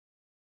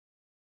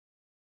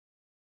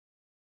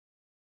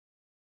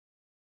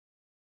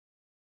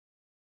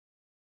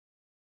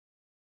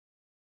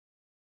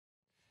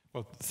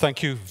Well,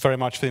 thank you very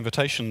much for the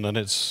invitation, and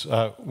it's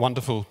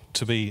wonderful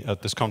to be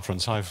at this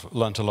conference. I've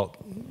learnt a lot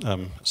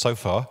so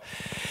far.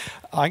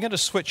 I'm going to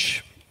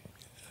switch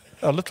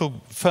a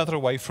little further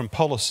away from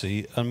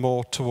policy and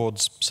more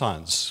towards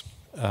science,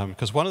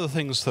 because one of the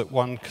things that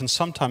one can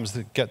sometimes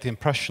get the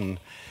impression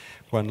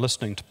when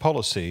listening to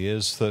policy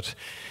is that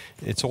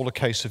it's all a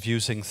case of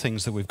using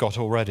things that we've got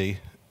already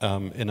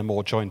in a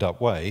more joined-up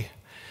way.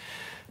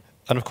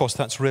 And of course,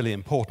 that's really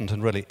important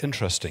and really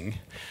interesting.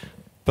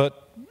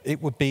 But it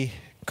would be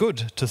good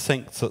to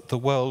think that the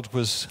world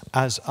was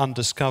as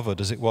undiscovered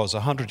as it was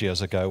 100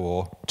 years ago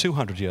or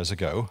 200 years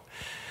ago,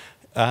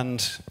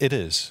 and it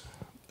is.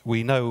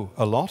 We know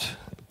a lot,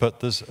 but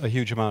there's a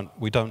huge amount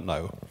we don't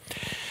know.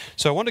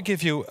 So I want to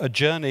give you a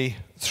journey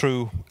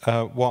through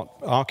what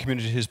our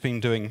community has been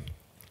doing,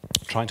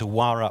 trying to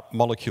wire up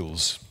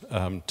molecules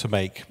to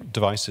make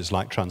devices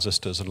like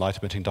transistors and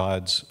light-emitting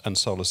diodes and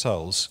solar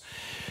cells.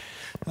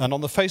 And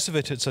on the face of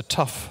it, it's a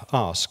tough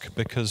ask,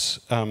 because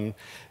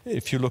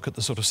if you look at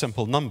the sort of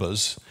simple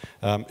numbers,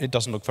 it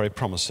doesn't look very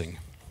promising.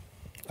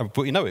 But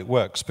we know it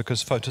works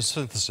because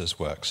photosynthesis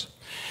works.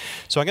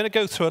 So I'm going to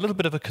go through a little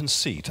bit of a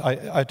conceit.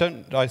 I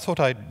thought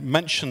I'd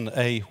mention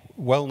a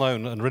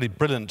well-known and really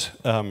brilliant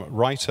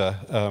writer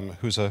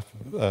who's a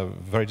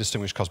very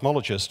distinguished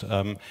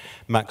cosmologist,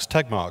 Max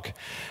Tegmark,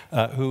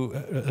 who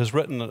has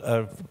written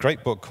a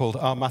great book called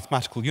Our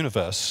Mathematical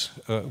Universe,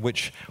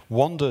 which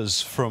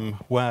wanders from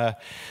where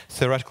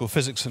theoretical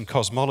physics and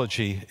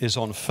cosmology is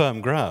on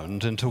firm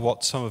ground into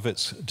what some of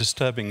its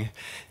disturbing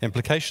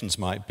implications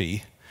might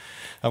be.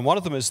 And one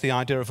of them is the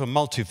idea of a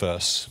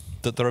multiverse,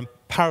 that there are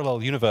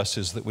parallel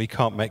universes that we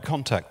can't make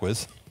contact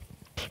with,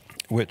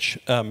 which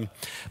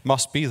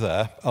must be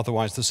there,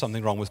 otherwise there's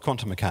something wrong with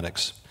quantum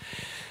mechanics.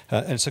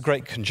 And it's a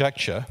great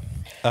conjecture.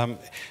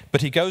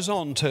 But he goes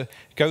on to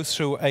go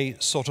through a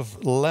sort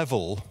of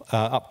level,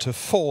 up to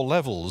 4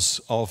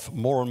 levels of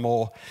more and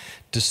more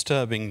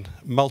disturbing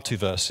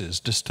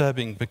multiverses,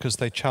 disturbing because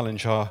they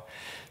challenge our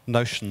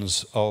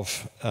notions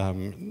of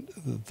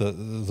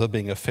there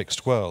being a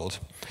fixed world.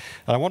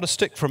 And I want to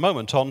stick for a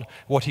moment on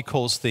what he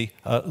calls the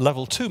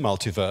level 2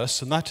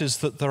 multiverse, and that is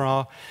that there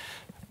are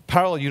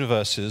parallel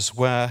universes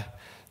where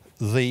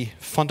the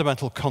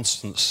fundamental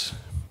constants,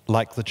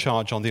 like the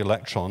charge on the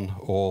electron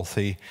or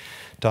the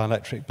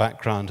dielectric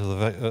background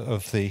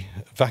of the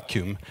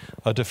vacuum,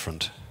 are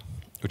different,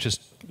 which is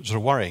sort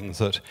of worrying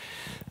that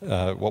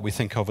what we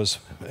think of as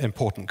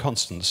important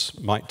constants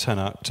might turn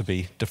out to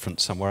be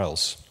different somewhere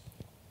else.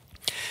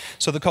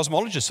 So the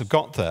cosmologists have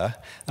got there,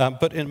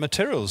 but in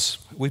materials,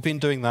 we've been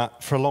doing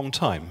that for a long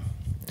time.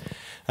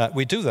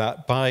 We do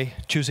that by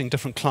choosing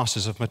different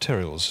classes of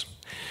materials.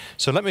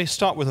 So let me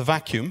start with a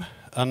vacuum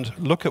and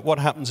look at what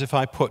happens if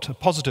I put a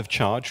positive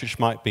charge, which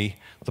might be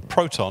the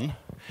proton,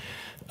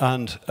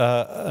 and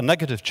a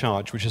negative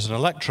charge, which is an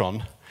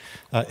electron,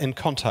 in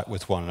contact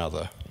with one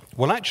another.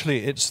 Well,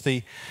 actually, it's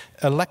the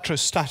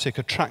electrostatic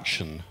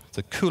attraction,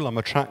 the Coulomb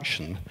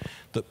attraction,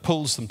 that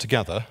pulls them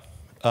together.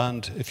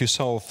 And if you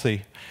solve the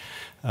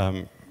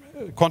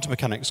quantum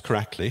mechanics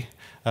correctly,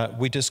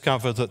 we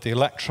discover that the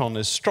electron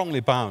is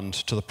strongly bound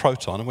to the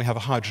proton, and we have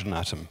a hydrogen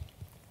atom.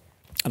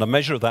 And a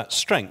measure of that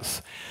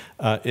strength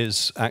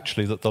is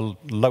actually that the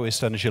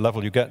lowest energy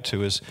level you get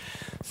to is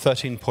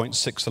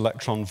 13.6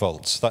 electron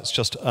volts. That's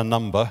just a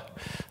number.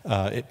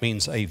 It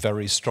means a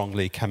very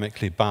strongly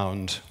chemically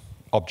bound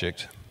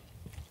object.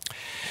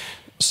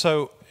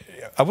 So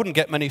I wouldn't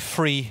get many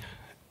free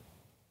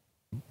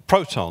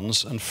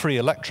protons and free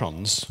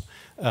electrons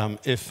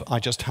if I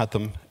just had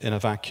them in a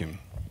vacuum.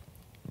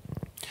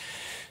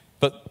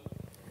 But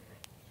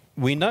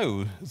we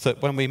know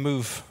that when we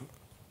move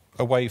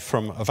away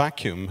from a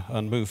vacuum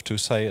and move to,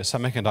 say, a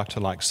semiconductor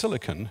like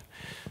silicon,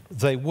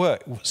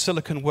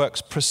 silicon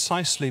works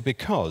precisely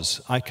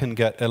because I can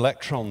get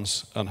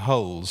electrons and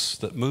holes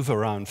that move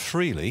around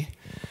freely.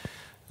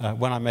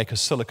 When I make a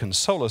silicon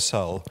solar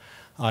cell,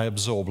 I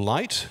absorb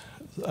light.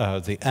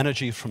 The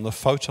energy from the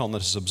photon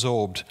that is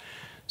absorbed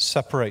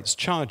separates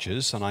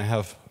charges, and I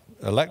have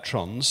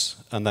electrons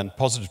and then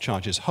positive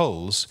charges,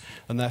 holes,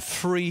 and they're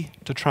free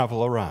to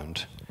travel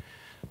around.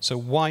 So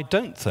why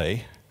don't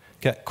they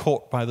get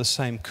caught by the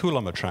same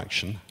Coulomb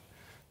attraction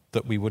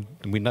that we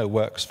know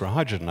works for a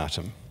hydrogen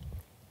atom?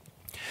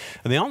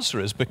 And the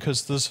answer is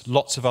because there's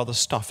lots of other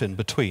stuff in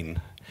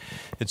between.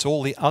 It's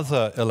all the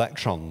other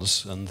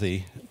electrons and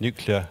the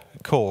nuclear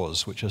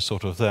cores, which are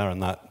sort of there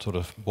in that sort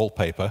of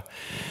wallpaper,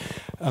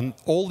 and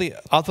all the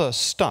other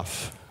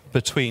stuff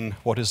between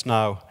what is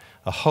now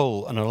a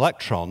hole and an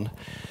electron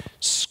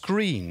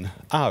screen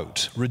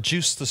out,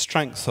 reduce the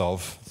strength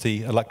of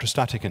the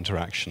electrostatic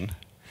interaction,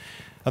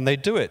 and they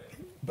do it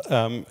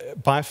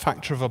by a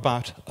factor of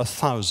about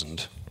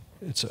 1,000.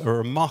 It's a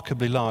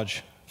remarkably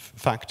large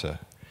factor.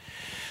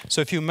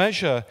 So if you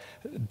measure,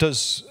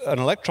 does an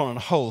electron and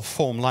a hole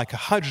form like a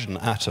hydrogen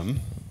atom,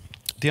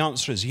 the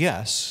answer is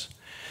yes,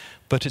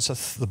 but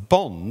the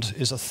bond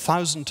is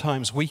 1,000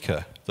 times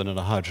weaker than in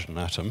a hydrogen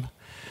atom.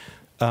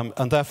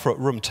 And therefore, at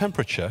room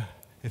temperature,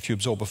 if you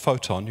absorb a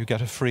photon, you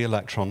get a free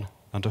electron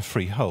and a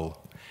free hole.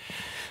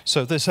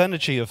 So this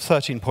energy of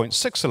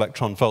 13.6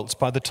 electron volts,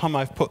 by the time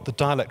I've put the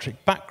dielectric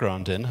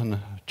background in and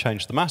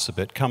changed the mass a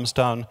bit, comes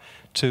down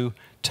to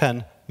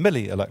 10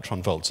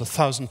 milli-electron volts,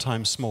 1,000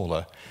 times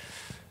smaller.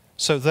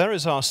 So there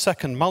is our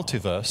second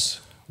multiverse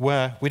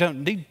where we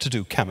don't need to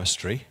do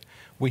chemistry.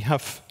 We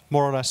have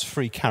more or less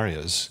free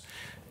carriers.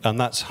 And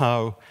that's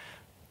how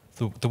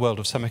the world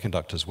of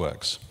semiconductors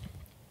works.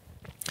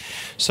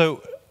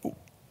 So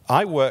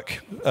I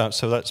work,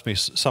 so let me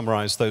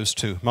summarize those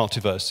two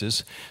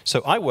multiverses.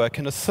 So I work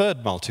in a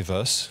third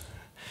multiverse,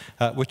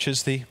 which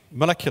is the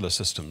molecular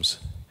systems.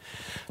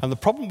 And the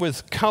problem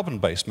with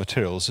carbon-based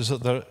materials is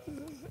that there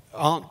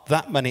aren't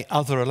that many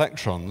other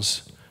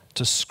electrons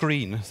to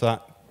screen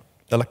that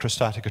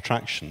electrostatic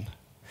attraction.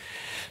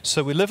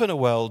 So we live in a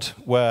world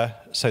where,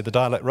 say,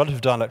 the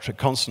relative dielectric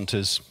constant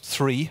is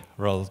 3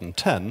 rather than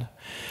 10,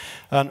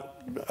 and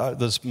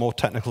there's more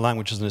technical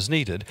language than is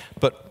needed,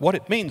 but what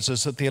it means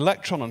is that the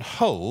electron and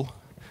hole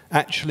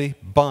actually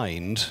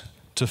bind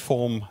to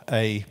form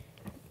a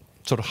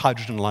sort of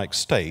hydrogen-like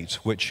state,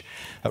 which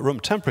at room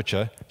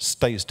temperature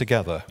stays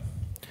together.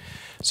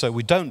 So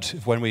we don't,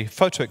 when we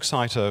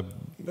photoexcite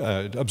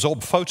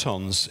absorb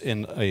photons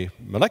in a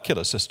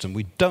molecular system,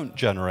 we don't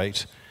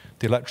generate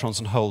the electrons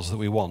and holes that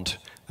we want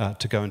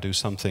to go and do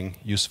something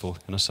useful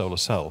in a solar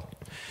cell.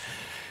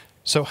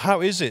 So how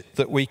is it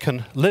that we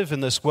can live in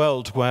this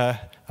world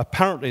where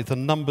apparently the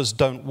numbers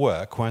don't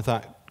work, where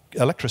that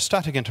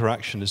electrostatic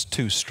interaction is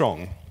too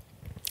strong,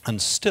 and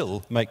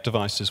still make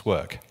devices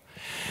work?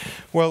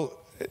 Well,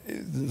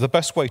 the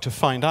best way to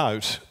find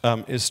out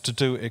is to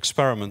do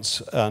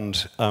experiments,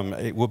 and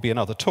it will be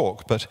another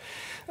talk, but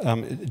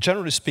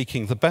generally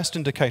speaking, the best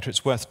indicator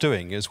it's worth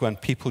doing is when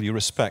people you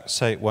respect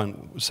say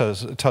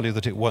tell you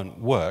that it won't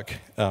work.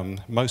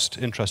 Most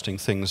interesting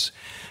things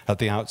at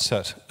the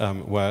outset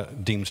were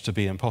deemed to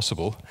be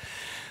impossible.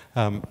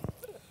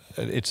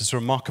 It is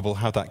remarkable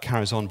how that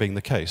carries on being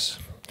the case.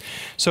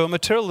 So a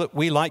material that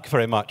we like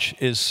very much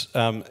is,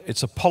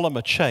 it's a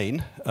polymer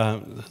chain.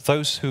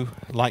 Those who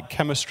like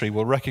chemistry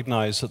will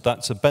recognize that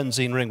that's a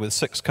benzene ring with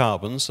 6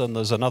 carbons, and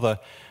there's another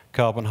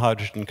carbon,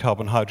 hydrogen,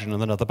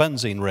 and another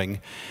benzene ring.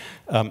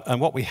 And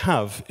what we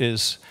have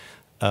is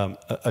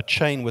a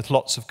chain with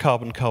lots of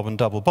carbon-carbon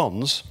double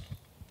bonds,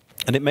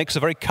 and it makes a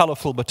very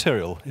colorful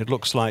material. It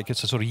looks like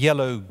it's a sort of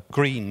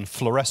yellow-green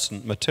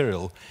fluorescent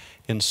material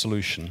in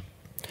solution.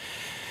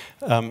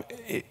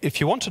 If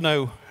you want to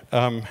know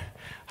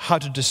how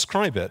to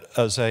describe it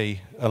as an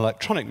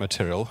electronic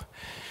material,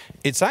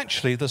 it's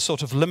actually the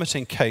sort of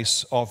limiting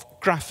case of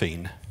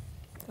graphene.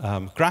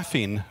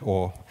 Graphene,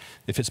 or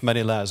if it's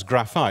many layers,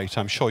 graphite,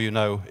 I'm sure you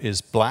know, is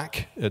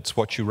black. It's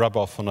what you rub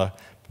off on a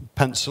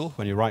pencil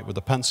when you write with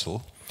a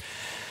pencil.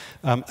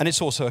 And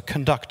it's also a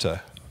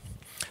conductor.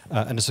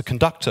 And it's a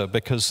conductor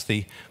because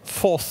the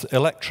fourth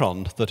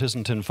electron that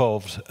isn't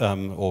involved,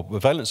 or the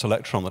valence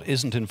electron that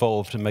isn't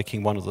involved in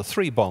making one of the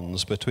 3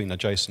 bonds between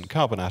adjacent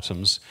carbon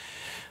atoms,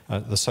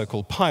 the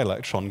so-called pi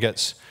electron,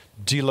 gets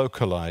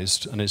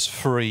delocalized and is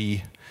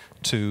free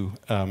to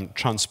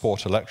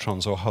transport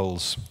electrons or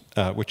holes,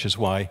 which is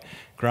why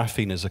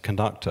graphene is a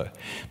conductor.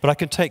 But I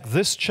can take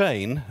this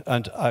chain,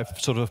 and I've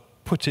sort of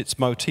put its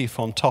motif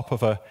on top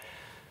of a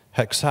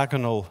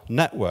hexagonal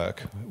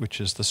network,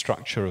 which is the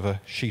structure of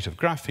a sheet of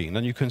graphene,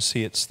 and you can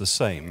see it's the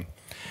same.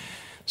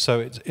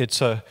 So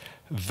it's a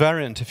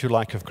variant, if you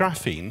like, of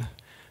graphene,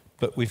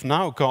 but we've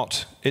now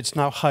got, it's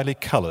now highly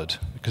colored,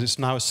 because it's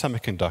now a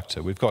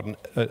semiconductor. We've got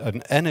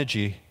an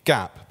energy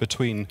gap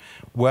between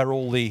where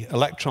all the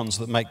electrons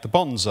that make the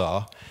bonds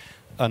are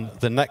and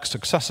the next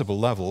accessible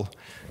level,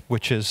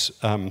 which is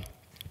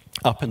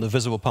up in the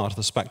visible part of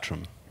the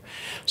spectrum.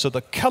 So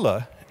the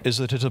color is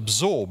that it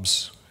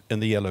absorbs in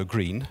the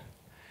yellow-green,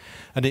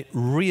 and it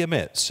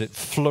re-emits, it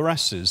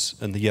fluoresces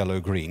in the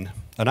yellow-green,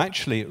 and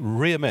actually it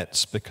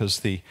re-emits because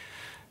the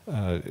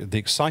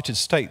excited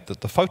state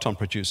that the photon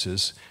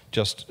produces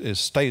just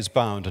stays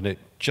bound, and it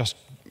just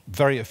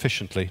very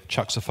efficiently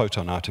chucks a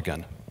photon out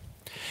again.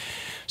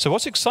 So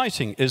what's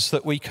exciting is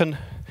that we can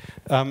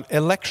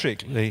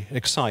electrically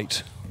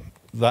excite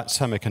that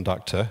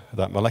semiconductor,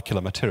 that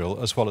molecular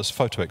material, as well as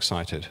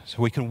photoexcite it.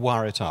 So we can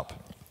wire it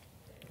up.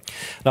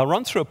 Now, I'll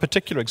run through a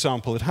particular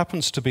example. It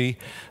happens to be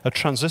a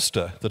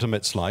transistor that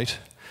emits light.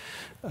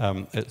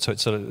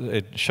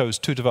 It shows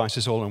 2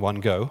 devices all in one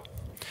go.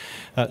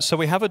 So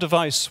we have a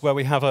device where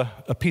we have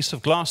a piece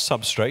of glass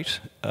substrate.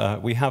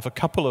 We have a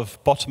couple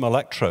of bottom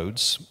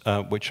electrodes,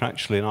 which are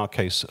actually, in our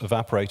case,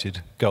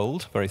 evaporated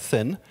gold, very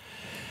thin.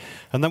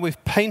 And then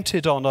we've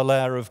painted on a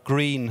layer of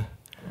green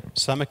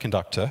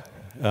semiconductor.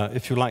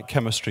 If you like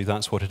chemistry,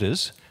 that's what it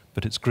is,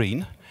 but it's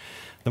green.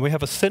 Then we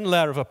have a thin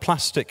layer of a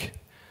plastic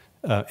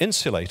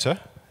insulator.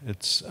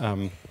 It's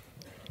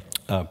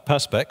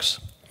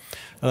Perspex.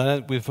 And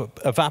then we've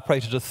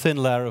evaporated a thin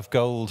layer of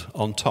gold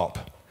on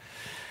top.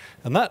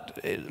 And that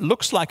it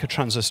looks like a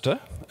transistor.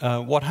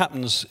 What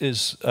happens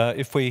is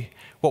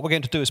what we're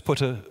going to do is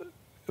put a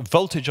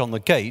voltage on the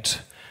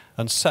gate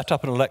and set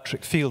up an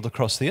electric field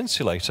across the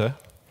insulator.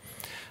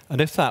 And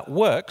if that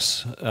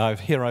works,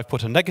 here I've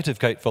put a negative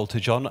gate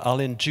voltage on, I'll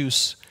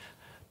induce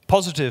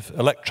positive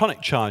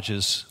electronic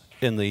charges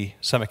in the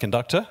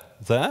semiconductor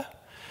there,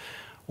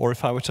 or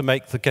if I were to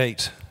make the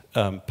gate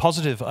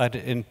positive, I'd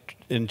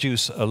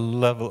induce a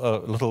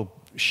little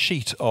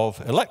sheet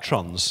of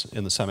electrons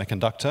in the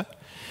semiconductor.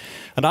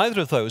 And either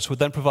of those would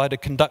then provide a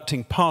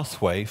conducting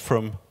pathway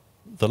from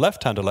the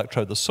left-hand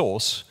electrode, the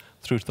source,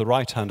 through to the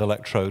right-hand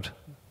electrode,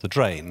 the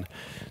drain.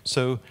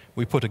 So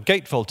we put a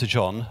gate voltage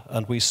on,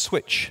 and we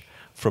switch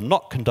from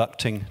not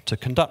conducting to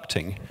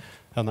conducting,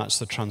 and that's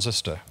the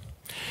transistor.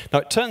 Now,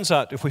 it turns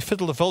out if we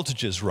fiddle the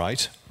voltages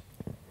right,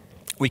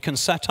 we can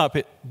set up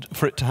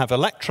for it to have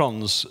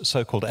electrons,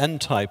 so-called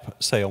n-type,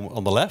 say,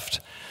 on the left,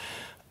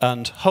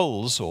 and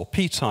holes, or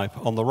p-type,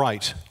 on the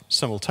right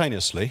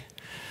simultaneously.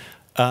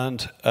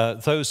 And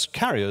those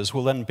carriers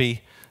will then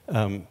be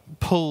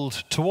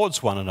pulled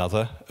towards one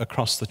another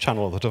across the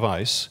channel of the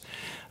device.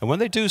 And when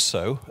they do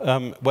so,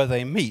 where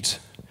they meet,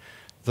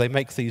 they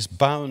make these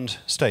bound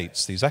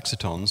states, these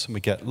excitons, and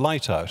we get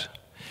light out.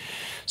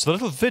 So the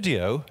little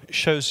video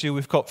shows you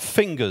we've got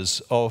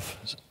fingers of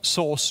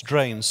source,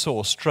 drain,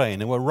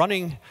 and we're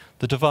running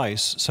the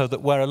device so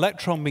that where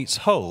electron meets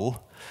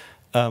hole,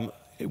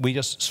 we're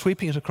just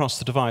sweeping it across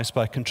the device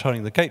by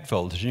controlling the gate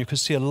voltage. And you can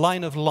see a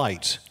line of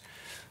light,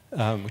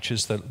 which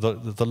is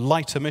the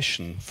light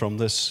emission from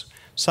this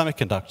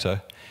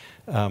semiconductor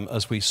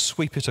as we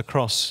sweep it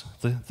across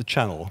the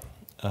channel.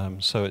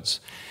 So it's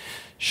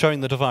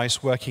showing the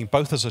device working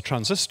both as a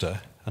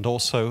transistor and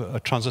also a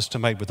transistor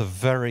made with a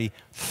very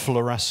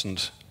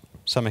fluorescent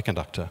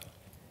semiconductor.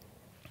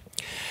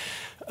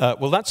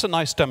 Well, that's a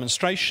nice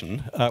demonstration.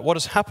 What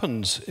has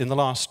happened in the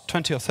last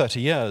 20 or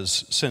 30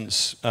 years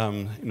since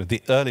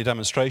the early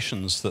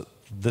demonstrations that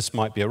this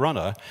might be a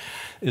runner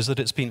is that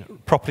it's been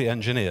properly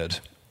engineered.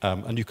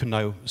 And you can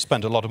now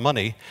spend a lot of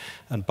money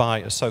and buy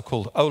a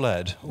so-called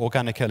OLED,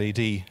 organic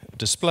LED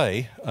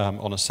display,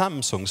 on a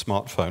Samsung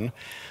smartphone,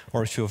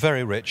 or if you're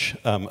very rich,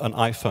 an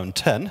iPhone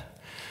 10.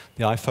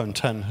 The iPhone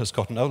 10 has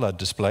got an OLED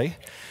display.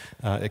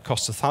 It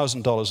costs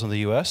 $1,000 in the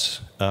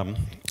US.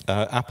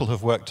 Apple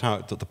have worked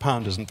out that the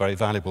pound isn't very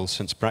valuable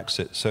since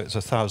Brexit, so it's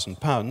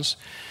 £1,000.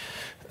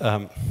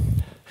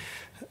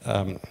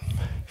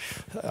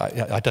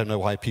 I don't know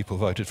why people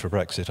voted for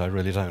Brexit, I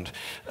really don't.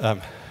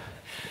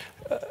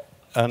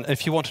 And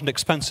if you want an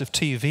expensive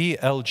TV,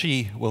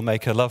 LG will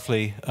make a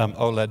lovely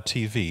OLED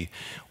TV.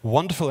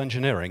 Wonderful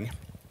engineering.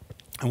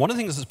 And one of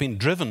the things that's been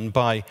driven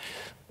by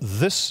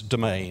this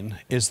domain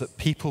is that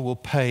people will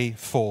pay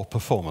for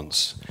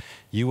performance.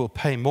 You will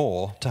pay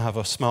more to have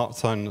a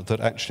smartphone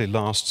that actually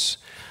lasts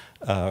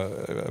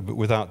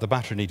without the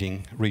battery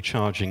needing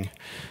recharging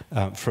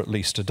for at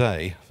least a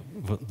day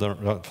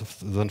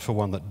than for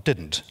one that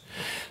didn't.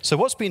 So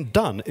what's been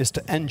done is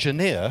to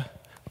engineer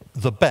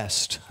the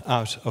best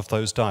out of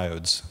those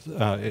diodes.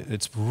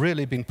 It's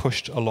really been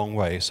pushed a long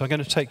way. So I'm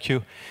going to take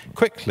you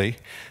quickly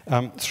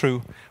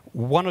through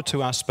one or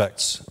two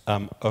aspects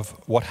of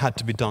what had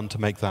to be done to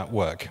make that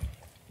work.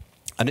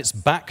 And it's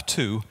back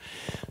to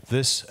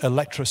this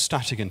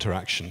electrostatic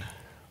interaction.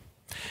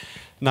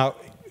 Now,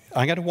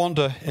 I'm going to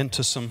wander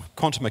into some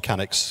quantum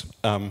mechanics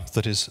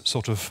that is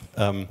sort of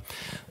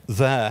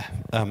there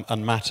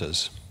and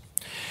matters.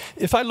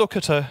 If I look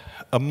at a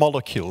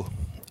molecule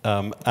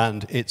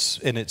and it's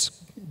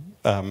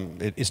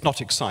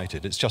not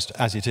excited, it's just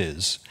as it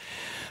is,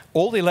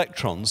 all the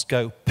electrons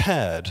go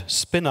paired,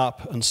 spin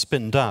up and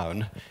spin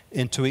down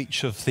into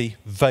each of the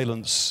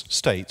valence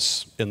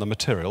states in the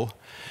material,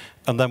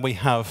 and then we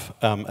have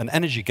an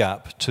energy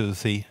gap to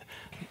the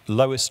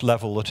lowest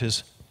level that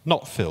is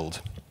not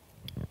filled.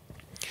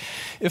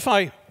 If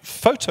I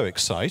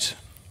photoexcite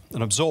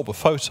and absorb a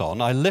photon,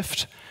 I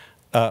lift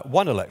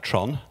one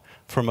electron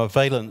from a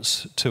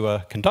valence to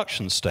a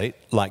conduction state,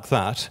 like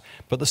that,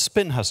 but the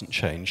spin hasn't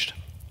changed.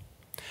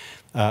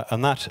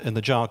 And that, in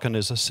the jargon,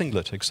 is a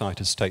singlet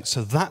excited state.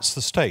 So that's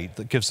the state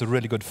that gives a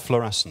really good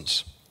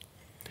fluorescence.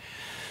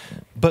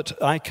 But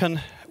I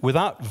can,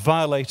 without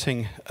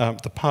violating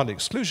the Pauli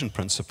exclusion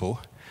principle,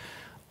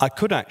 I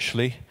could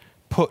actually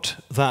put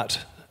that,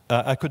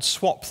 I could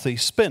swap the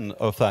spin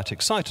of that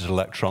excited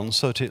electron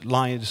so that it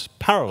lies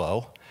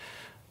parallel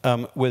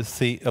with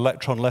the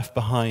electron left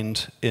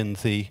behind in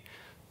the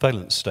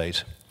valence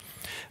state.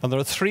 And there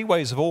are three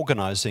ways of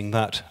organizing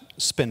that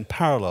spin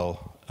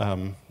parallel,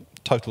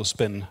 total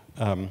spin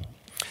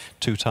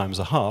 2 times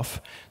a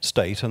half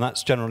state, and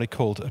that's generally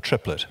called a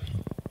triplet.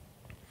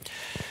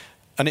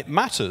 And it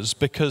matters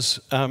because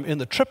in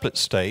the triplet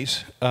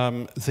state,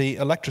 the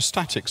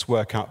electrostatics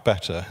work out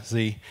better.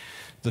 The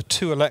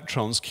two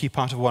electrons keep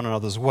out of one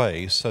another's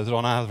way, so that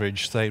on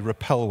average they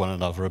repel one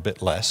another a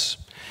bit less.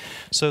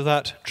 So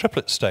that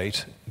triplet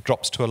state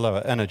drops to a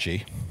lower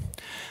energy.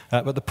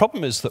 But the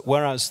problem is that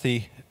whereas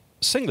the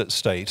singlet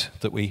state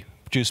that we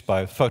produce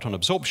by photon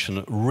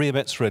absorption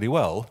re-emits really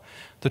well,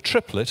 the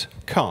triplet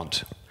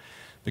can't,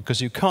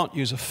 because you can't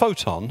use a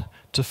photon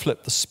to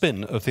flip the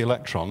spin of the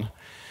electron,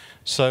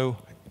 so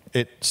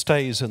it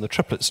stays in the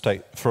triplet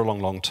state for a long,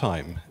 long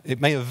time.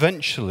 It may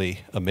eventually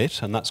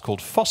emit, and that's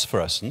called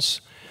phosphorescence,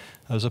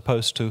 as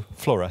opposed to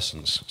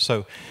fluorescence.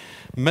 So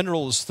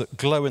minerals that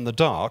glow in the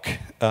dark,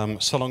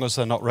 so long as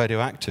they're not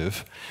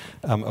radioactive,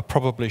 are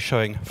probably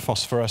showing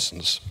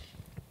phosphorescence.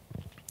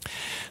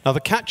 Now,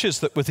 the catch is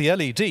that with the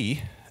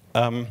LED,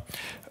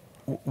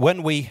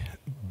 when we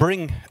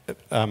bring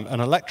an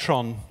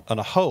electron and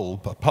a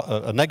hole,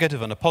 a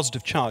negative and a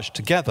positive charge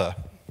together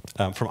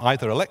from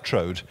either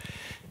electrode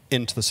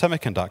into the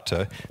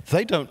semiconductor,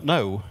 they don't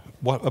know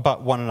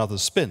about one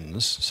another's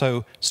spins.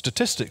 So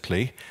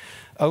statistically,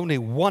 only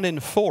 1 in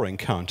 4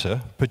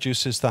 encounter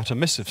produces that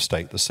emissive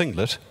state, the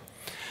singlet,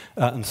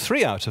 and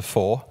 3 out of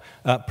 4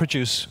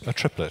 produce a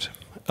triplet.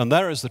 And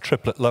there is the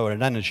triplet lower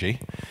in energy,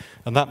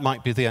 and that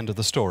might be the end of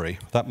the story.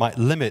 That might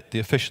limit the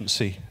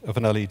efficiency of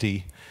an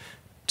LED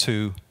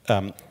to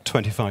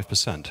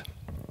 25%.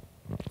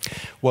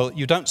 Well,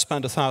 you don't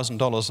spend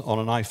 $1,000 on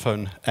an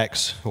iPhone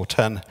X or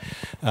 10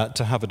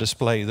 to have a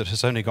display that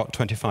has only got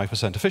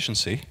 25%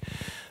 efficiency.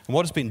 And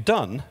what has been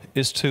done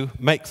is to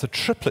make the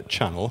triplet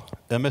channel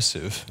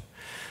emissive.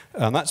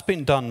 And that's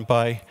been done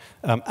by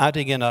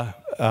adding in a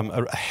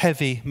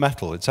heavy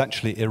metal. It's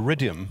actually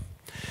iridium.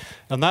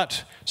 And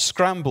that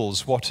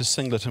scrambles what is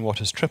singlet and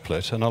what is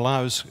triplet and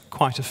allows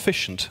quite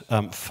efficient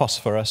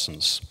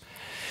phosphorescence.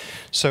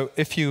 So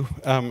if you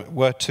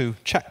were to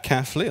check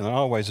carefully, and there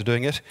are ways of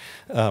doing it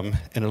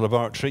in a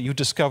laboratory, you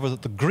discover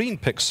that the green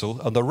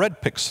pixel and the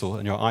red pixel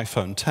in your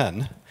iPhone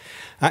 10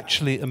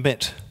 actually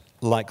emit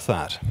like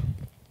that.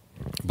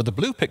 But the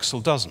blue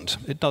pixel doesn't.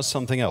 It does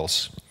something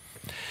else.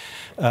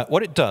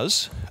 What it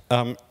does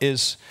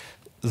is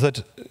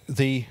that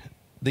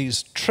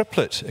these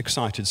triplet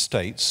excited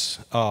states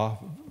are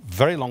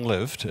very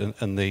long-lived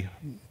in the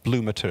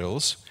blue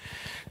materials.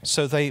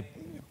 So they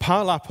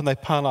pile up and they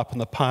pile up and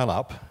they pile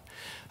up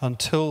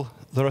until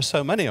there are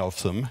so many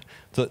of them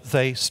that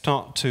they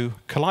start to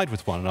collide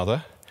with one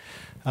another.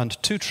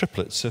 And 2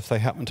 triplets, if they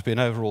happen to be an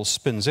overall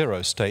spin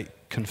 0 state,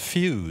 can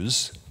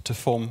fuse to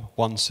form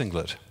 1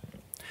 singlet.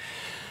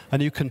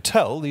 And you can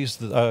tell,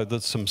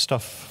 there's some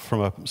stuff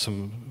from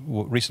some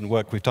recent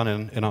work we've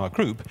done in our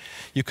group,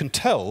 you can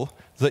tell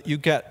that you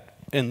get,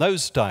 in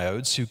those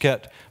diodes, you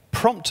get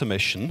prompt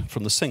emission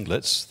from the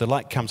singlets, the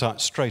light comes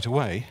out straight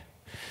away,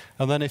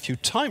 and then if you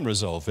time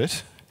resolve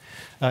it,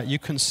 you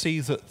can see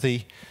that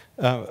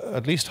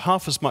at least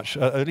half as much,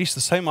 at least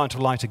the same amount of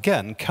light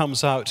again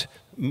comes out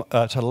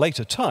at a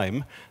later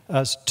time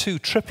as 2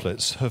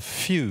 triplets have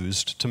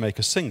fused to make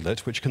a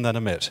singlet, which can then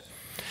emit.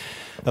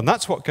 And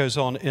that's what goes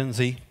on in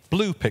the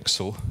blue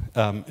pixel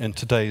in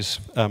today's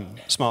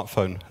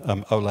smartphone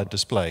OLED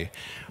display.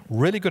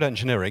 Really good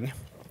engineering,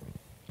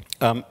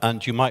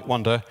 and you might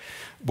wonder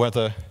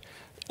whether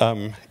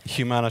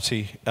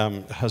humanity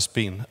has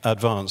been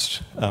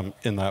advanced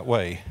in that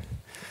way.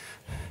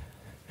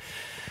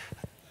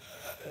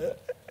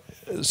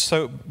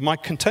 So my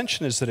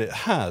contention is that it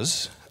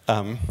has,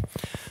 and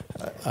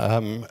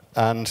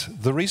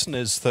the reason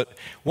is that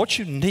what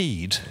you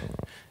need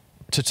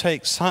to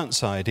take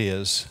science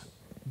ideas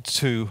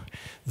to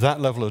that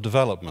level of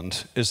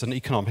development is an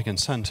economic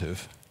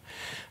incentive.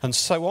 And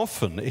so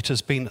often it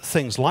has been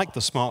things like the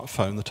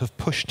smartphone that have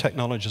pushed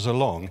technologies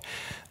along.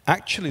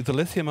 Actually, the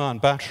lithium-ion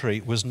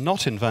battery was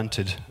not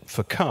invented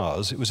for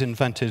cars. It was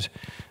invented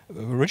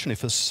originally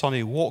for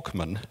Sony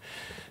Walkman.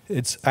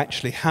 It's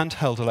actually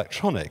handheld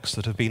electronics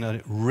that have been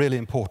a really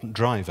important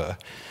driver.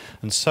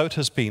 And so it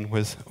has been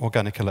with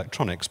organic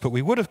electronics. But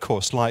we would, of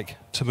course, like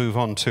to move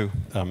on to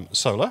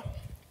solar.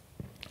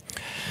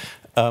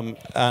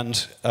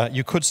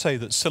 You could say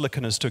that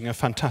silicon is doing a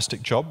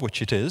fantastic job,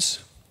 which it is.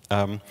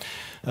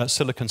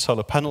 Silicon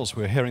solar panels,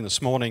 we were hearing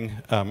this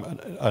morning,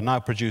 are now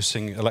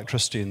producing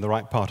electricity in the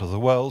right part of the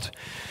world,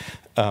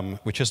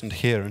 which isn't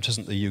here and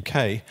isn't the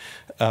UK,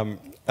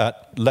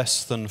 at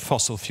less than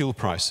fossil fuel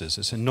prices.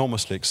 It's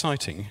enormously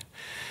exciting.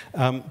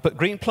 But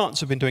green plants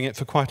have been doing it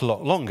for quite a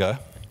lot longer.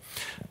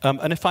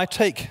 And if I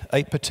take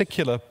a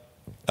particular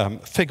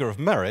figure of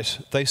merit,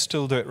 they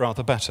still do it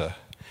rather better.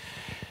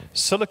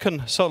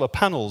 Silicon solar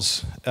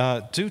panels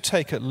do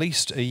take at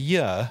least a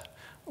year,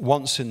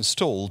 once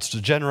installed,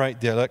 to generate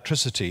the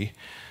electricity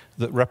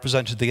that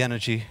represented the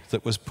energy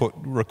that was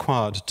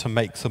required to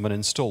make them and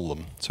install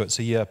them. So it's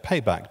a year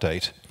payback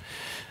date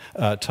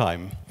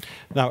time.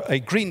 Now, a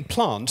green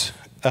plant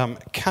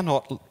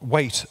cannot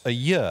wait a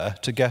year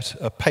to get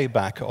a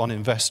payback on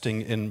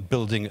investing in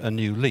building a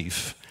new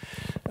leaf.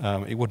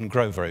 It wouldn't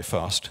grow very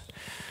fast.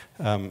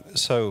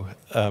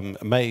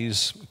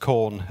 Maize,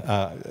 corn,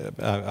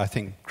 I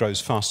think grows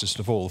fastest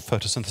of all,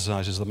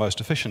 photosynthesizes the most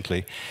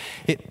efficiently.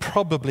 It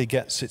probably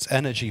gets its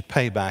energy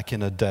payback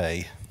in a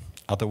day,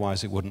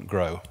 otherwise it wouldn't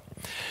grow.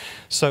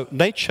 So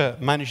nature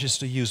manages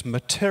to use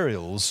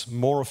materials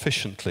more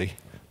efficiently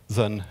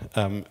than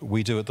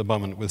we do at the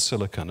moment with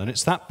silicon. And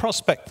it's that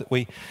prospect that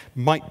we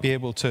might be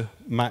able to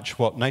match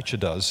what nature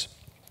does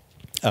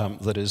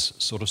that is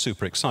sort of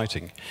super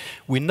exciting.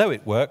 We know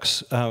it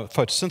works,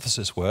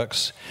 photosynthesis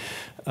works.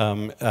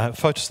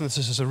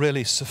 Photosynthesis is a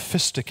really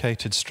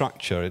sophisticated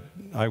structure.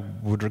 I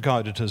would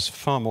regard it as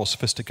far more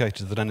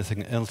sophisticated than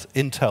anything else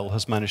Intel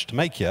has managed to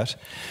make yet.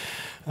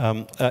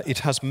 It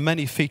has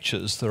many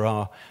features. There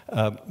are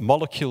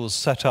molecules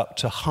set up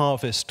to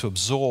harvest, to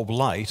absorb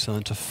light, and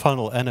then to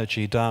funnel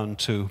energy down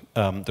to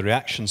the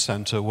reaction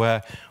center,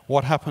 where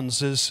what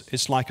happens is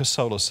it's like a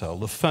solar cell.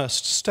 The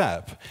first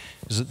step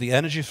is that the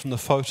energy from the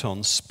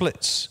photon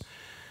splits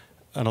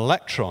an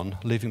electron,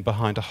 leaving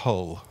behind a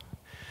hole.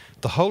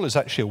 The hole is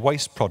actually a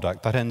waste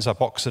product that ends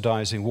up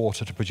oxidizing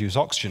water to produce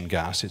oxygen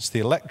gas. It's the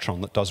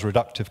electron that does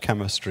reductive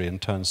chemistry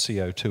and turns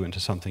CO2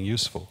 into something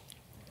useful.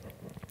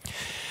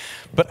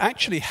 But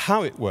actually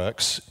how it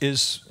works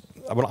is,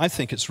 well, I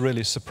think it's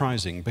really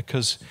surprising,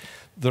 because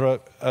there are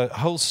a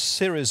whole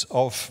series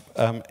of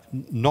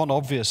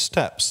non-obvious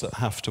steps that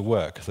have to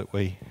work that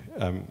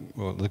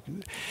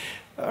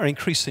are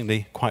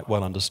increasingly quite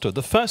well understood.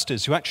 The first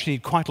is you actually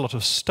need quite a lot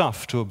of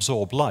stuff to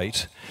absorb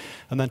light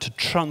and then to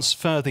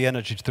transfer the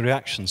energy to the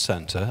reaction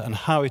center, and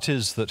how it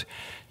is that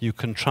you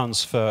can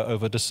transfer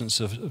over a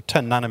distance of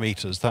 10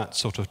 nanometers, that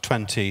sort of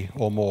 20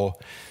 or more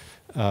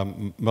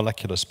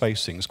molecular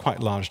spacings, quite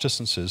large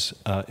distances,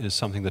 is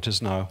something that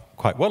is now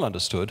quite well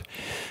understood.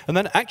 And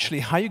then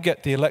actually how you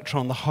get the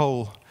electron and the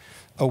hole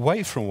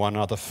away from one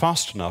another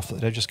fast enough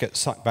that they just get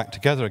sucked back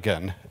together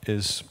again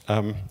is,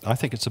 I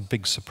think it's a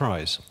big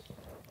surprise.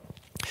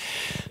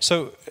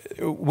 So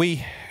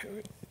we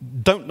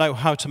don't know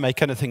how to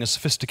make anything as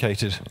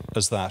sophisticated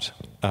as that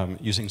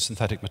using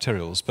synthetic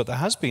materials, but there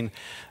has been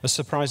a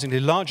surprisingly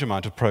large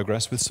amount of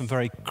progress with some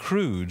very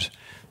crude,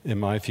 in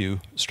my view,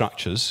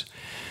 structures.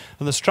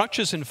 And the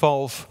structures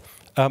involve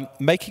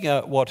making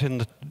what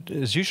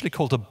is usually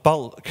called a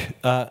bulk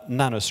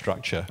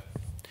nanostructure.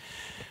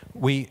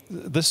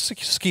 This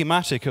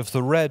schematic of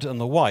the red and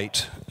the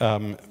white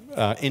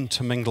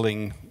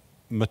intermingling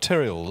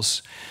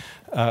materials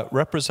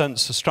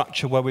represents a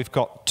structure where we've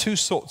got two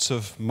sorts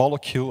of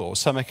molecule or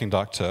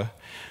semiconductor,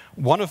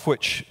 one of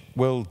which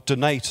will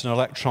donate an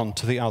electron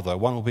to the other.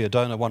 One will be a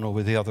donor, one will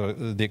be the other,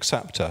 the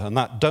acceptor. And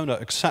that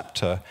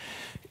donor-acceptor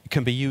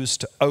can be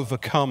used to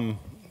overcome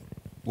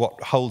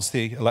what holds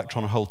the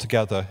electron and hole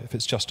together if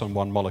it's just on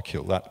one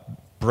molecule.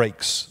 That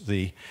breaks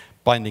the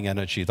binding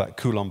energy, that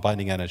Coulomb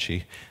binding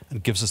energy,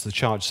 and gives us the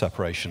charge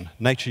separation.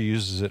 Nature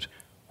uses it,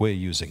 we're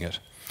using it.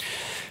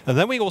 And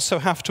then we also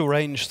have to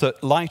arrange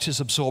that light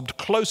is absorbed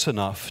close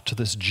enough to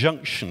this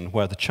junction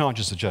where the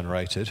charges are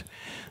generated.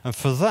 And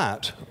for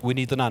that, we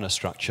need the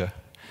nanostructure,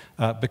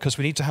 because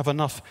we need to have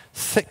enough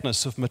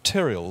thickness of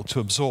material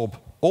to absorb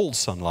all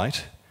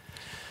sunlight.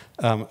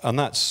 And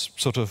that's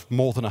sort of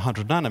more than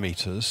 100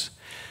 nanometers.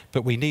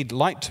 But we need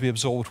light to be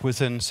absorbed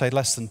within, say,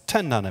 less than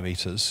 10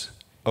 nanometers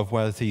of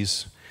where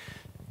these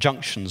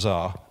junctions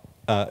are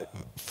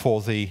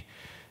for the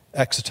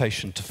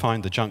excitation to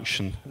find the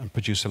junction and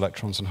produce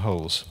electrons and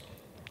holes.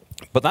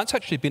 But that's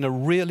actually been a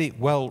really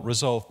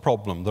well-resolved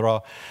problem. There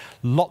are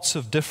lots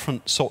of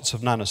different sorts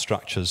of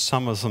nanostructures.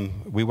 Some of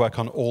them we work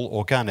on all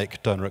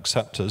organic donor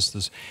acceptors.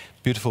 There's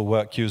beautiful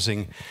work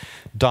using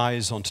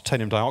dyes on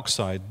titanium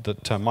dioxide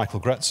that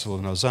Michael Gretzel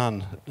in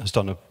Lausanne has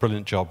done a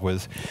brilliant job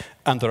with,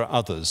 and there are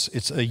others.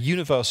 It's a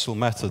universal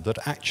method that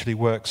actually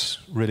works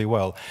really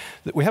well.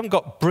 We haven't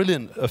got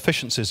brilliant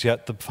efficiencies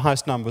yet. The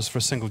highest numbers for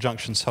a single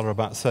junction cell are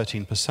about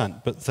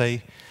 13%, but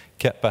they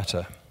get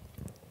better.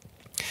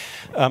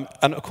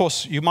 And of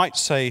course, you might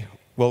say,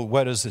 well,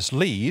 where does this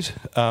lead?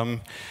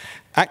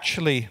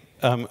 Actually,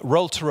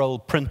 roll-to-roll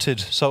printed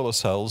solar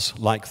cells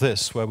like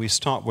this, where we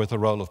start with a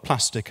roll of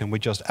plastic and we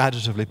just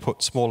additively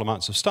put small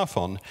amounts of stuff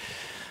on,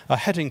 are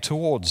heading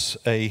towards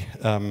a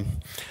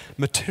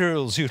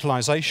materials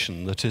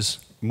utilization that is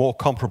more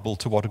comparable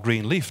to what a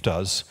green leaf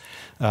does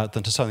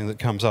than to something that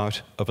comes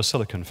out of a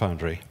silicon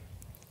foundry.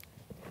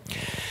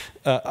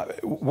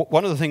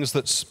 One of the things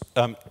that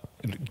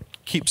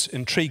keeps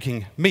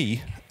intriguing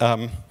me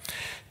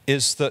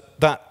is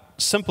that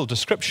simple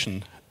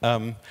description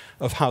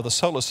of how the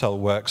solar cell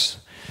works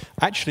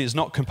actually is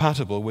not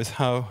compatible with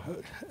how,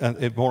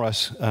 more or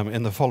less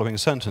in the following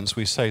sentence,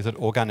 we say that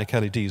organic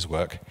LEDs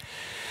work.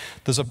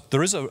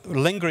 There is a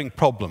lingering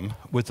problem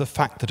with the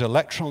fact that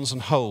electrons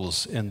and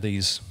holes in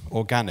these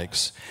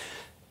organics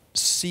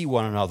see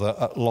one another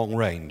at long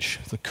range.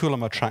 The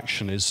Coulomb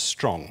attraction is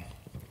strong.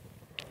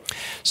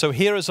 So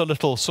here is a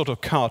little sort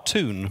of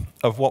cartoon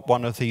of what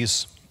one of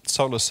these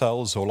solar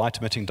cells or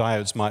light-emitting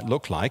diodes might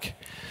look like.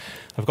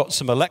 I've got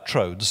some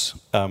electrodes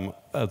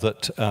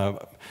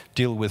that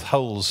deal with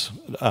holes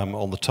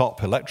on the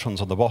top,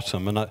 electrons on the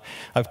bottom, and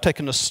I've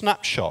taken a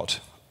snapshot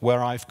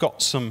where I've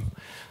got some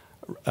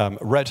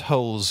red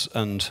holes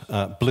and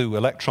blue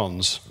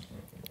electrons,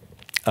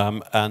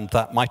 and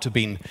that might have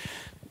been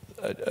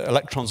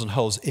electrons and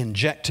holes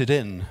injected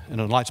in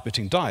a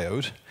light-emitting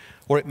diode,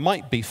 or it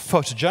might be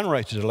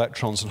photogenerated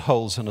electrons and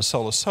holes in a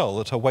solar cell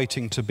that are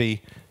waiting to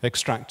be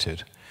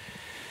extracted.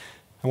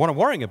 And what I'm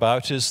worrying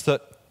about is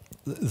that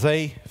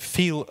they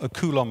feel a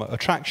Coulomb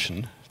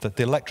attraction, that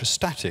the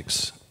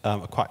electrostatics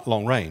are quite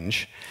long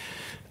range,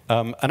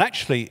 and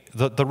actually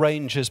the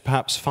range is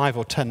perhaps 5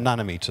 or 10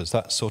 nanometers,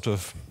 that's sort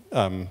of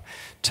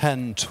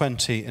 10,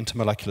 20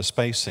 intermolecular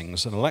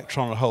spacings. An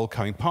electron and a hole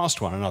coming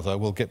past one another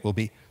will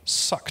be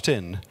sucked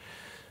in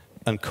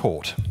and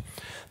caught.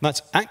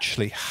 that's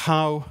actually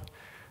how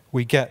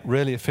we get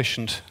really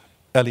efficient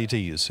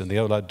LEDs in the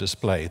OLED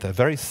display. They're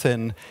very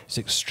thin. It's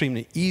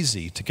extremely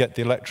easy to get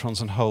the electrons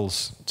and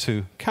holes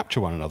to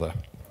capture one another.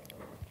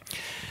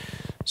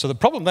 So the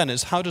problem then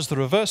is, how does the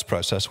reverse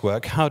process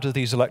work? How do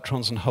these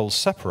electrons and holes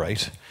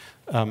separate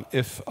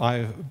if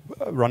I'm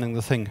running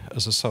the thing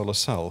as a solar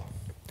cell?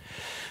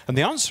 And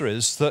the answer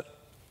is that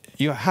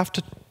you have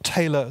to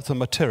tailor the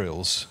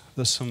materials.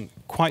 There's some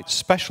quite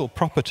special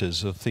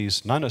properties of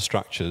these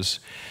nanostructures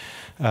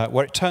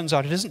where it turns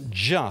out it isn't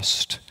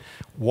just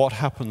what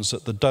happens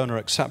at the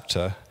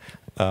donor-acceptor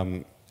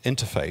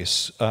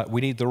interface.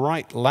 We need the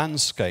right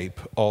landscape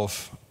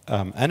of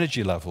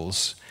energy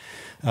levels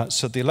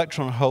so the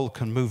electron and hole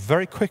can move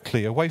very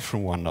quickly away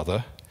from one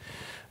another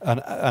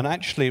and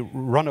actually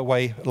run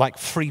away like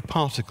free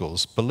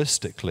particles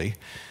ballistically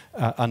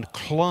and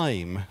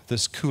climb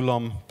this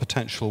Coulomb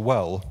potential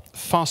well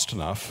fast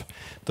enough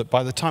that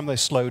by the time they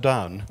slow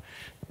down,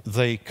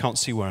 they can't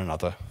see one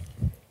another.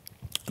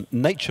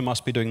 Nature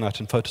must be doing that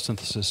in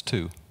photosynthesis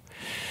too.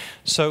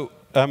 So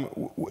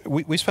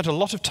we spent a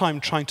lot of time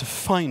trying to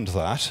find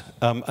that,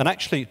 and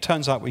actually it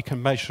turns out we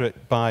can measure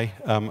it by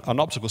an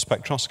optical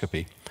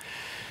spectroscopy.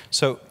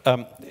 So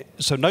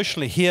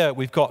notionally here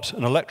we've got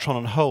an electron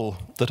and hole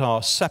that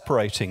are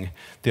separating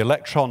the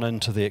electron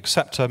into the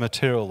acceptor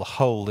material, the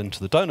hole into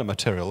the donor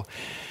material,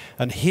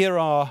 and here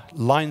are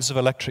lines of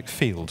electric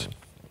field.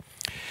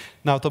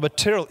 Now the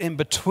material in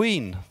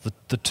between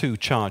the two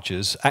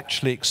charges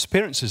actually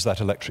experiences that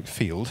electric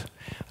field.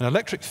 An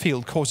electric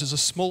field causes a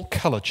small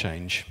color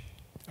change.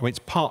 I mean, it's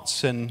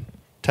parts in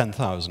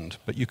 10,000,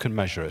 but you can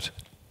measure it.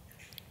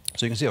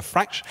 So you can see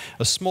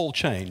a small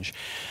change.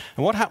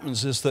 And what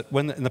happens is that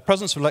when in the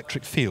presence of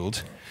electric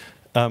field,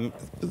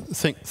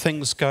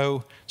 things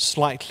go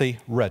slightly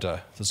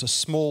redder. There's a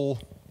small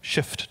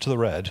shift to the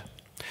red.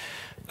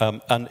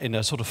 And in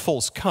a sort of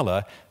false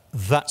color,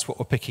 that's what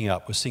we're picking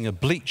up. We're seeing a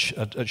bleach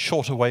at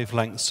shorter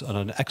wavelengths and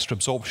an extra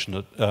absorption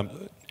at,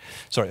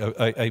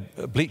 a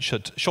bleach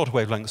at shorter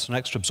wavelengths and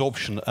extra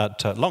absorption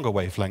at longer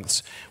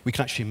wavelengths. We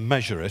can actually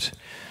measure it.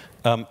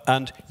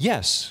 And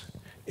yes,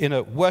 in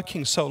a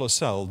working solar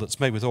cell that's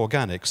made with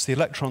organics, the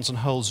electrons and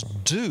holes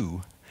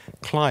do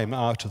climb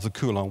out of the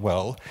Coulomb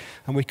well,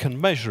 and we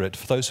can measure it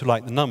for those who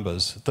like the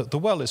numbers. The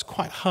well is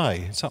quite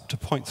high. It's up to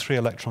 0.3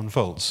 electron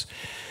volts.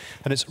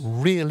 And it's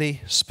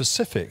really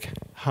specific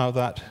how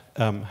that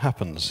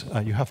happens.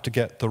 You have to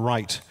get the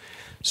right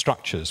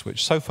structures,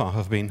 which so far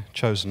have been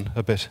chosen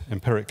a bit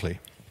empirically.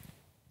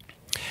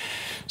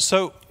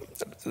 So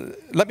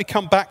let me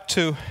come back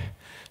to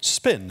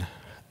spin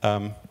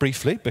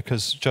briefly,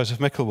 because Joseph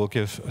Mickel will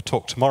give a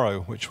talk tomorrow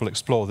which will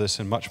explore this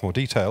in much more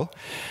detail.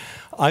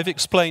 I've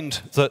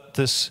explained that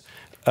this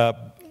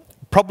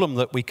problem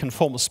that we can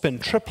form a spin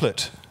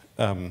triplet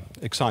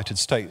excited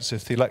states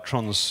if the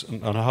electrons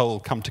and a hole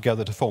come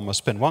together to form a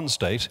spin 1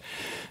 state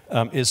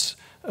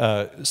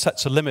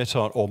sets a limit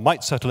on, or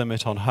might set a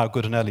limit on how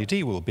good an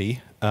LED will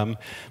be,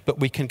 but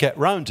we can get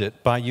round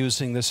it by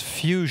using this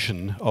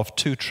fusion of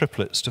 2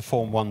 triplets to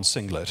form 1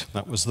 singlet.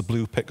 That was the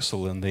blue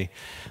pixel in the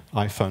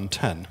iPhone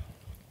 10.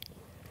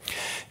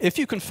 If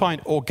you can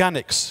find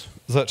organics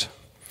that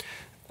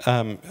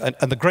and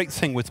the great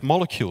thing with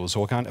molecules,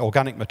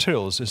 organic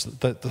materials, is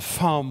that there's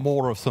far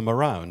more of them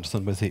around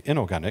than with the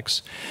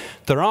inorganics.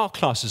 There are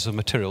classes of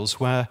materials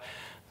where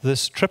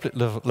this triplet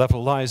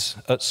level lies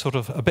at sort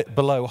of a bit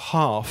below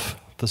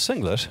half the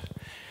singlet.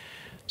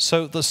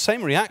 So the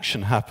same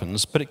reaction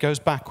happens, but it goes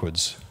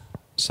backwards.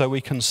 So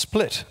we can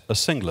split a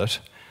singlet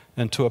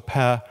into a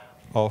pair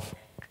of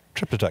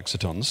triplet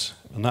excitons,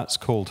 and that's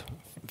called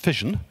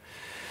fission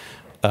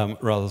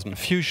rather than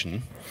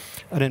fusion.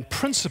 And in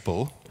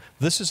principle,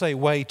 this is a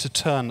way to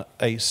turn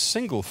a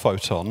single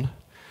photon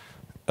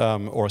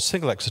or a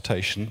single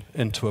excitation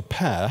into a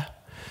pair,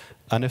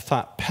 and if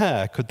that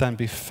pair could then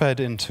be fed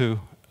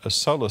into a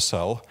solar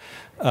cell,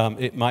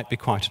 it might be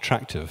quite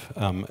attractive.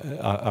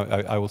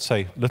 I will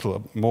say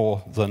little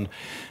more than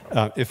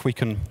if we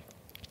can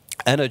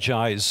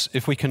energize,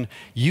 if we can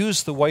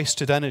use the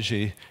wasted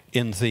energy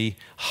in the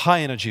high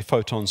energy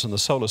photons in the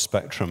solar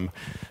spectrum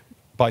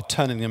by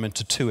turning them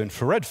into 2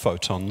 infrared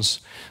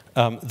photons,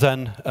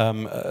 then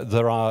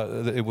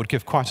it would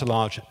give quite a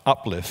large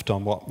uplift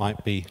on what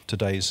might be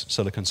today's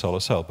silicon solar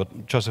cell.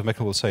 But Joseph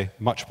Mickel will say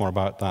much more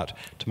about that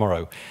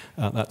tomorrow.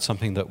 That's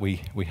something that we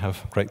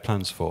have great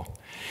plans for.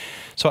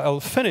 So I'll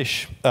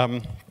finish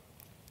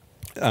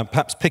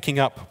perhaps picking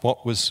up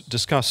what was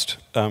discussed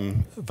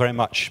very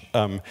much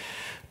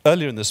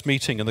earlier in this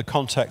meeting in the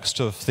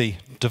context of the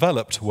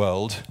developed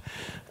world,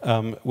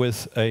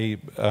 with a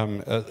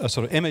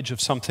sort of image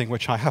of something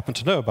which I happen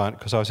to know about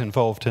because I was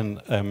involved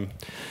in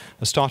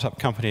a startup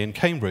company in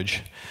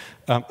Cambridge,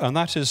 and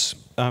that is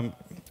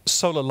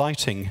solar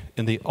lighting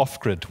in the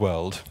off-grid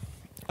world,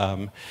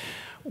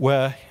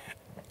 where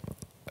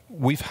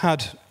we've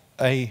had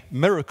a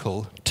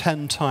miracle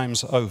 10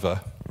 times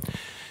over.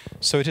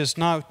 So it is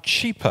now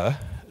cheaper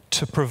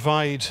to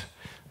provide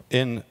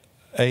in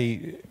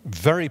a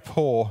very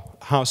poor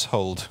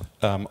household,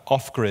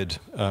 off-grid,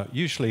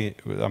 usually,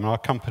 our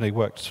company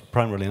worked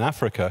primarily in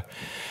Africa,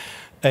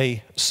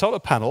 a solar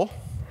panel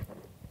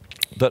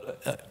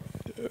that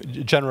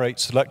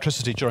generates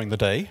electricity during the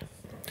day,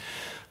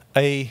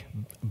 a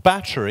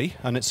battery,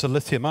 and it's a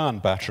lithium-ion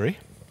battery,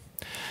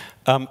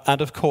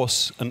 and of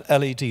course an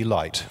LED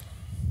light.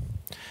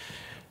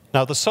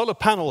 Now the solar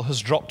panel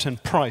has dropped in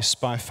price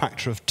by a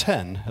factor of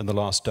 10 in the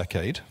last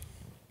decade.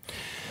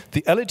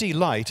 The LED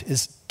light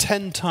is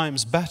 10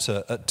 times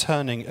better at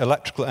turning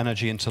electrical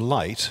energy into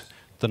light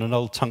than an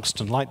old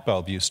tungsten light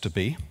bulb used to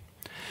be.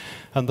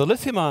 And the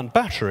lithium-ion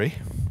battery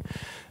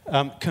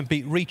can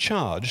be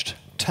recharged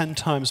 10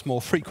 times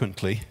more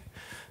frequently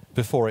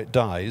before it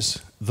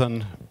dies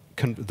than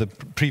the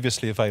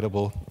previously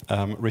available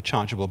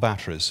rechargeable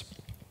batteries.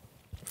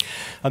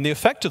 And the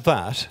effect of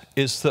that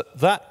is that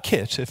that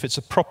kit, if it's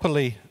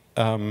properly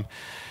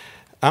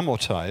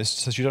amortized,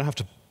 so you don't have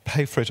to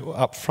pay for it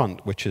up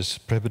front, which is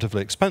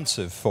prohibitively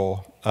expensive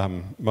for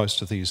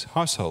most of these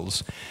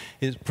households,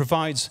 it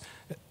provides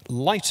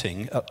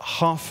lighting at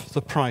half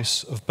the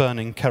price of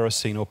burning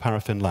kerosene or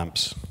paraffin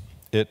lamps.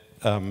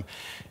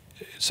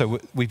 So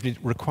we've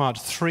required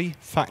 3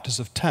 factors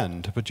of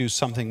 10 to produce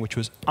something which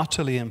was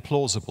utterly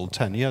implausible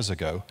 10 years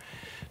ago,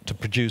 to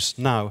produce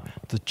now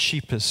the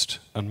cheapest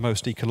and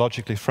most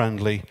ecologically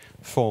friendly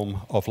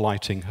form of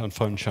lighting and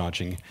phone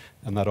charging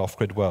in that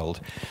off-grid world.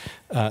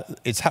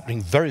 It's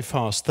happening very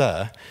fast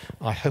there.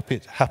 I hope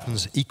it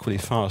happens equally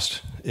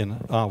fast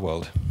in our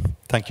world.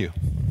 Thank you.